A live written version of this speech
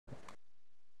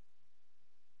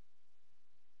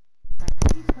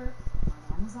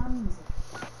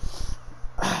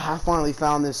I finally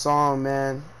found this song,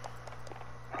 man.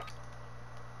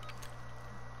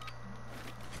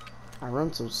 I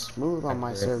run so smooth on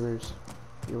my servers.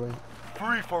 Anyway.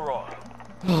 Free for all.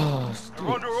 Oh,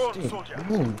 Steve,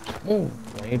 move.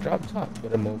 When you drop top, you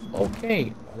gotta move.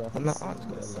 Okay. From the ox,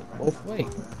 gotta look both ways.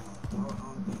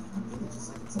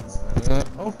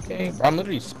 Okay. Bro, I'm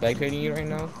literally spectating you right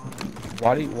now.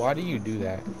 Why do you do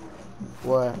that?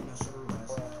 What?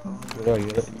 Bro, you're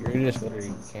just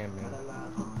literally camping.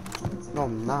 No,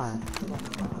 I'm not.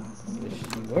 Yes,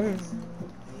 you were.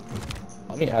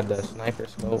 Let me add the sniper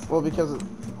scope. Well, because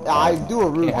I do a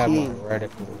routine. Add my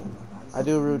reticle. I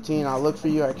do a routine. I look for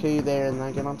you, I kill you there, and then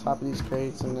I get on top of these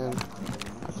crates, and then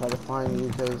I try to find you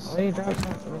because. When you drop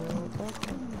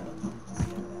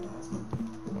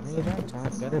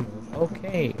top, better move.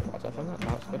 Okay. Watch out from the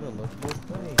ops, better look both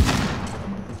ways.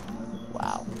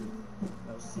 Wow.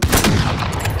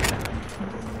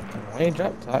 When you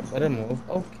drop top, better move.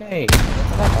 Okay. Watch out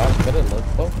from the ops, better look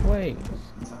both ways.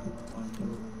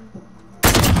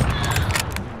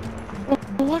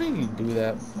 Why do you do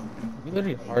that? You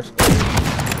literally harsh. I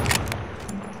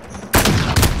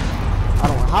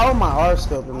don't know. How am I hard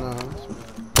scoping now?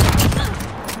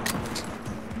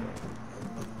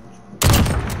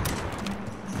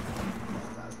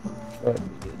 Bro,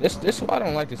 this is why I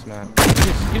don't like this map.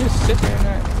 You just sit there in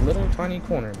that little tiny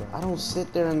corner, bro. I don't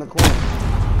sit there in the corner.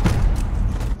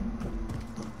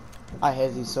 I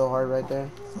hezzy so hard right there.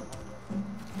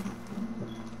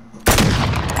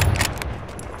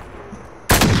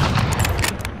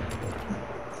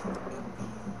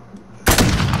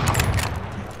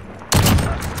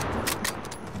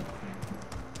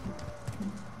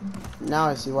 Now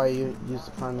I see why you used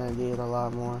to find that gate a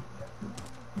lot more.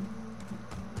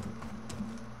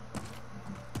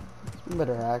 Some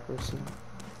better accuracy.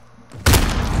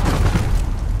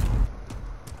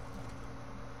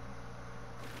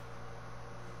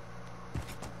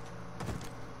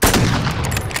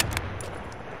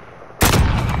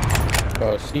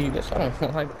 Bro, see, this I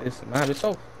don't like this map. It's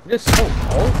so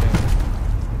open.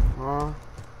 Huh?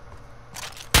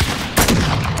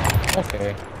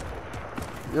 Okay.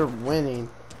 You're winning.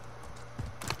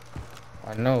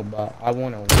 I know, but I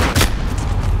want to win,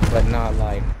 but not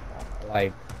like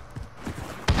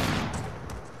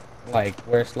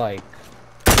where it's like,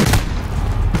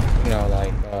 you know,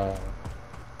 like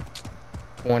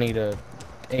 20 to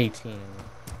 18.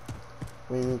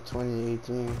 We need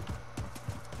 2018.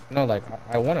 No, like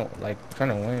I want to like trying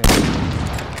to win.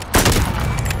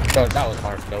 Bro, that was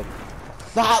hard scope.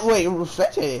 Nah, wait,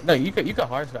 spectate. No, you could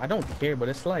hard scope. I don't care, but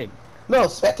it's like. No,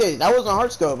 spectate. That wasn't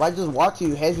hard scope. I just walked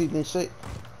you heavy and shit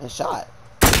and shot.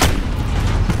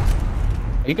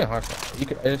 You can hard scope. You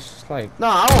could. It's just like. No,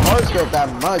 I don't hard scope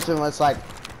that much unless like,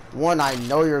 one, I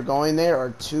know you're going there,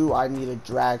 or two, I need a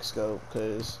drag scope.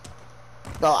 Cause,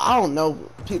 no, I don't know.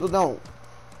 People don't.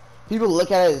 People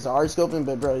look at it as hard scoping,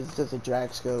 but bro, it's just a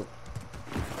drag scope.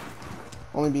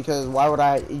 Only because why would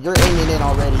I? You're aiming in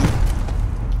already.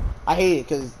 I hate it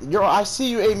because I see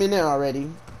you aiming in already.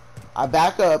 I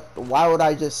back up. Why would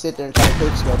I just sit there and try to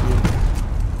quick scope you?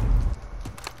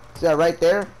 See that right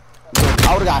there?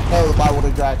 I would have got hell if I would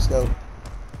have drag scope.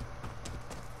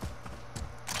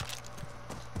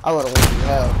 I would have went to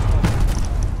hell.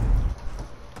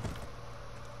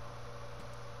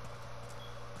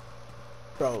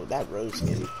 Bro, that rose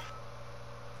skin.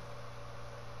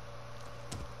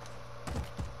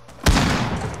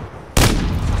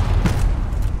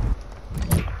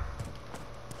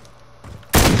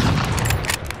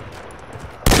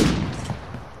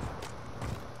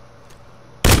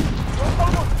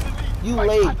 You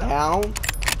laid down?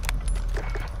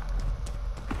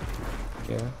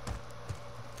 Yeah.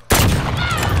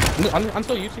 I'm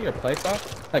so used to your playstyle.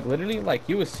 Like literally, like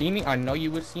you would see me. I know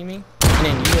you would see me, and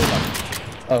then you would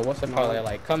like, what's the call?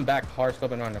 Like come back hard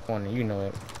scoping around the corner. You know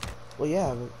it. Well,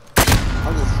 yeah, but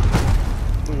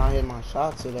I'm not hitting my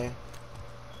shots today.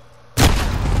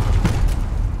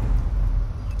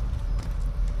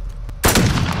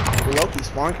 Loki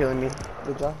spawn killing me.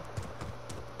 Good job.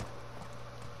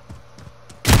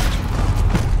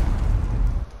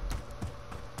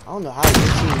 I don't know how you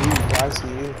see you, but I see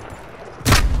you.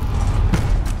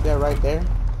 Yeah, right there.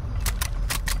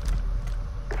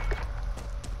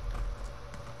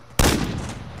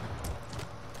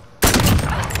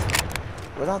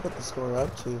 What did I put the score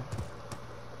up to?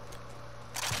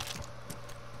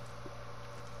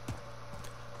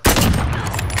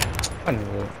 I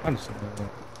knew it. I'm just knew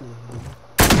it.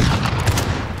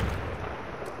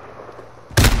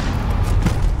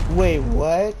 Wait,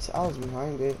 what? I was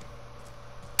behind it.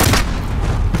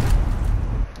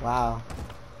 Wow.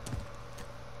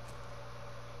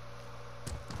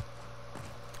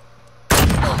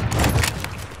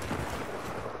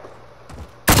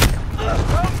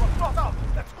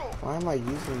 Why am I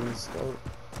using this scope?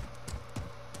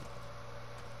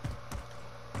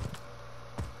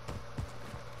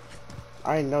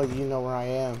 I know you know where I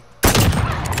am.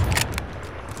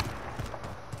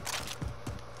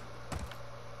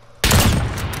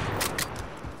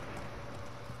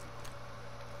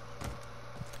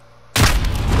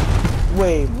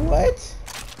 Wait, what?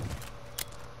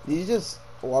 Did you just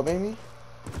wallbang me?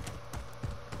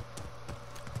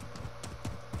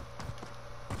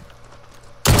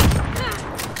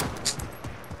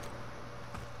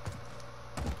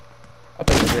 I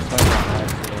think this one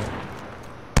actually.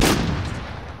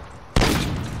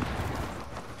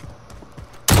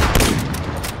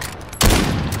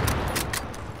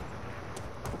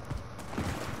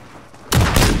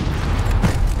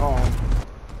 Oh.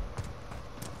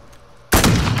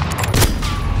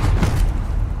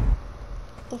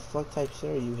 What the fuck type shit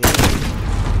are you hitting?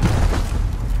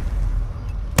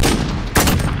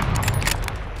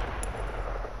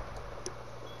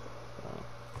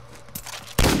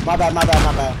 My bad, my bad,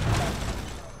 my bad.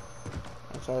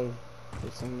 I'm sorry.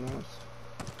 It's something else.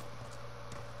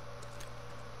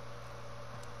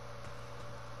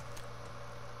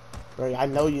 Bro, I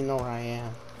know you know where I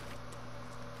am.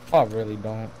 I really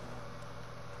don't.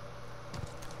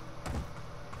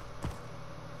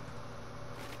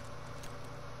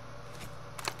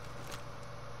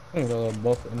 I'm gonna go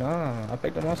both. Nah, I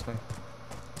picked the Mustang.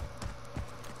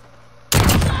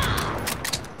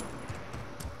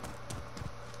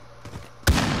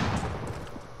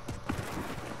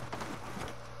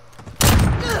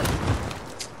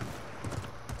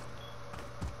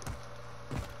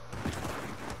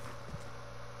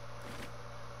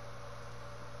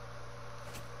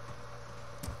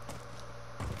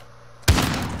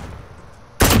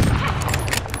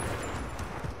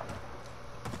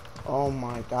 Oh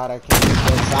my god, I can't get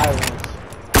those sirens.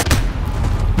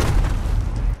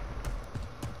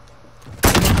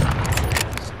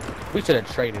 We should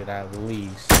have traded at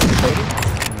least. Traded?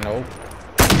 Nope.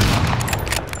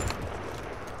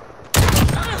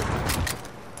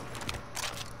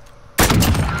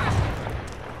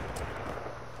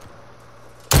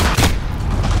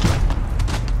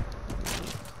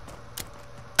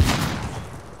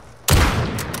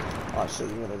 Oh shit,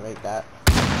 you gonna make that.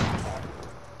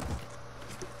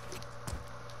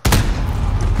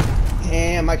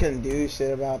 Damn, I couldn't do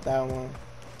shit about that one.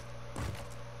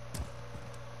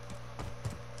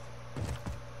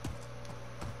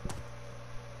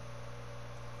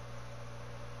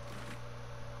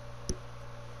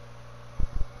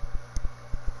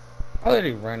 I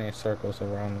literally ran in circles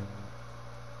around them.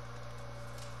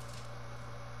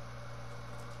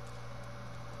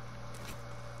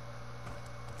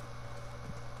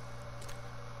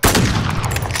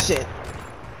 Shit.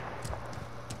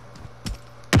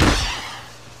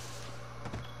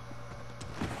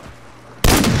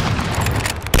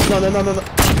 No, no, no, no, no.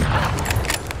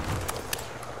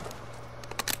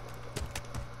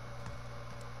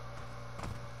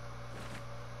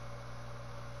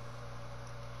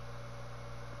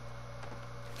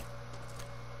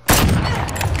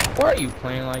 Why are you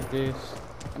playing like this?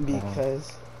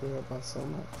 Because we're about so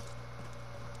much.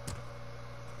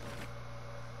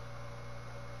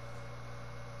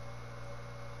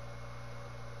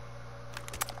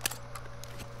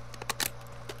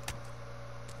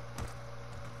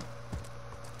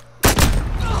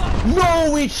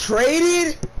 No, we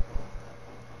traded?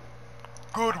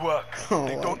 Good work. Oh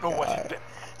They don't know my what god. hit them.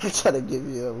 I tried to give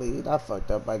you a lead. I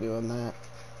fucked up by doing that.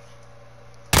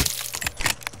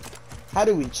 How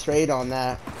do we trade on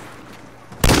that?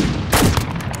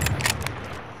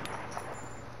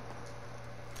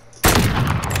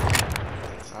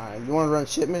 Alright, you wanna run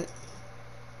shipment?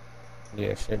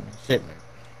 Yeah, shipment, shipment.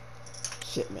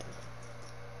 Shipment.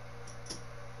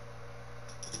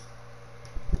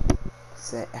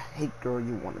 Say, hey girl,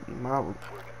 you wanna be my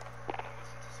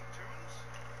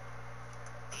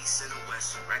East and the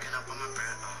west, racking up on my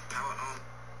bread, power on.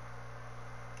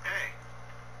 Hey,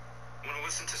 wanna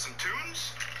listen to some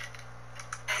tunes?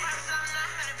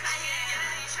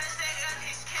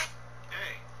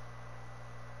 Hey.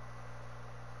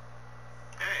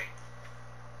 Hey,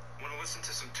 wanna listen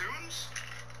to some tunes?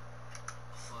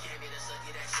 Hey,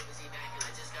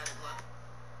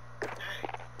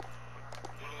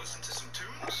 wanna listen to some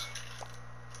tunes?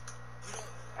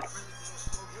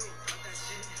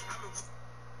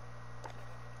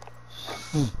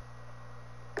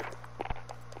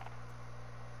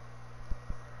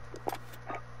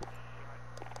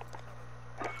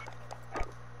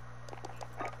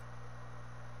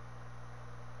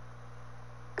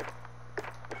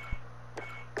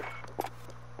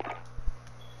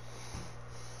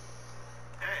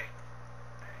 Hey,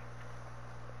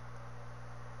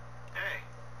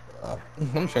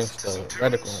 I'm sure it's still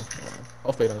radical.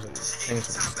 Hopefully it doesn't change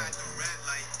Top something. back the red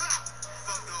light.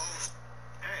 Fuck the old.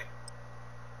 Hey.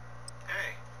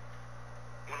 Hey.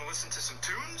 Wanna listen to some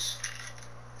tunes?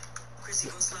 Chrissy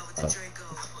go slow with the Draco.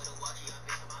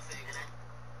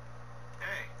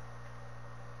 Hey.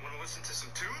 Wanna listen to some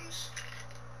tunes?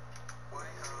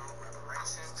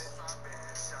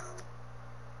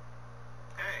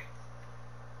 Hey.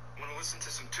 Wanna listen to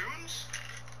some tunes?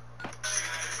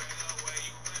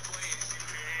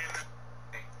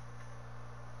 Hey.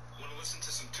 Wanna listen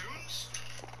to some tunes?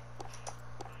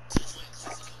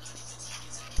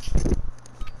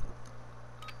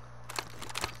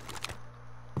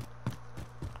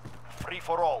 Free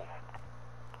for all.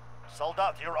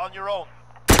 Soldat, you're on your own.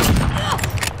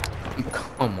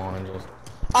 Come on, just.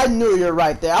 I knew you're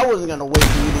right there. I wasn't gonna wait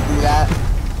for you to do that.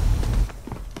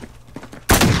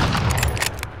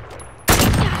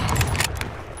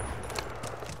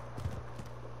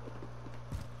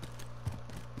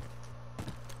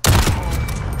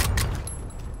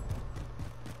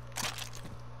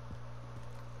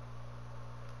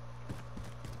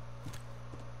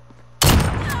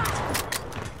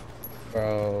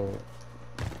 Bro.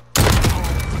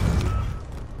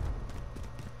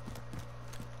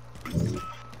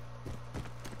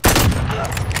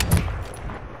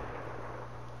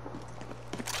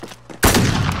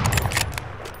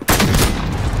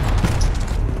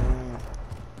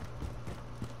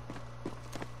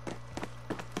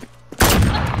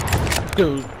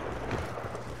 Dude.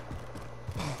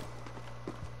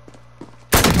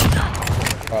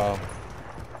 Bro.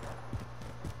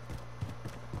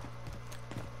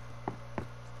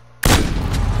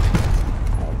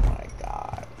 Oh my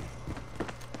god.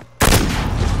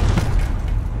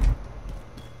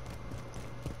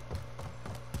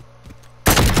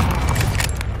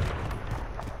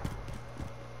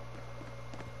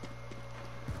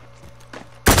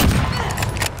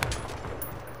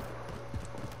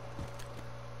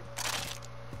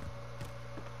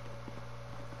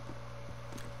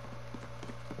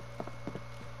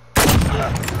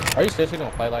 Are you seriously gonna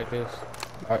play like this?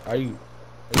 Are you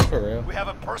for real? We have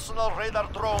a personal radar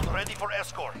drone ready for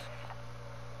escort.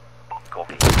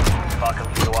 Copy.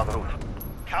 Falcon 0 en route.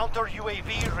 Counter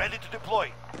UAV ready to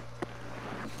deploy.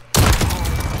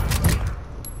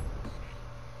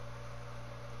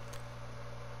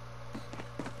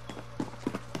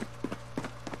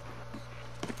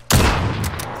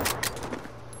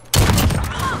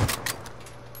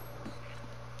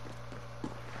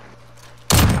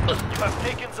 You have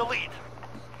taken the lead.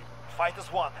 Fight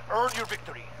as one. Earn your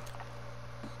victory.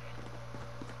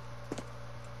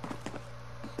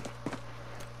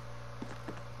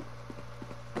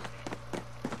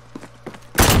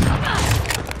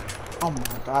 Oh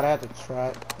my god, I had to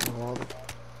try. Well,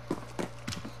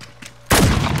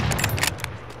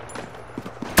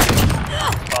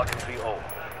 Falcon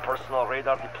 3-0. Personal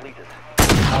radar depleted.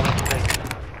 Power to base.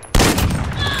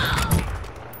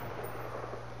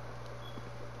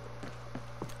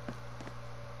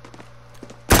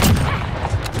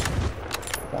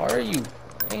 Why are you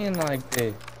playing like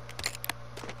this?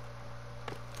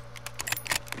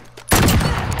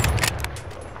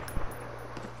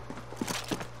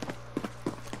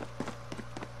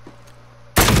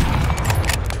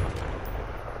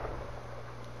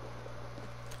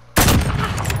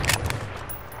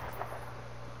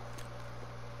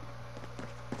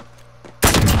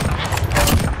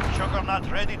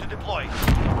 Juggernaut ready to deploy.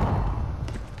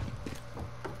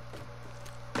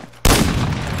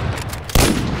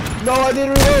 no, I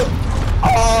didn't reload.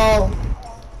 Oh,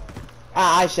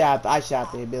 I shot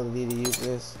the ability to use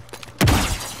this.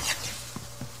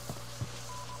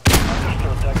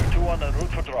 Understood. Tiger 2-1 en route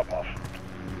for drop-off.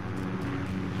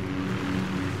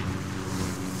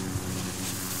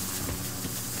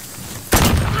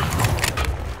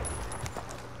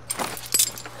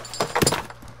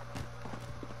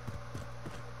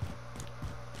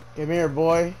 Come here,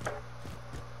 boy.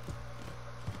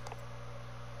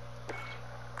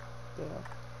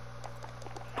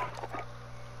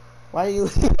 Why are you?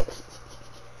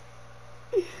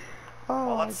 Oh,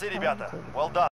 Молодцы, ребята. Well done.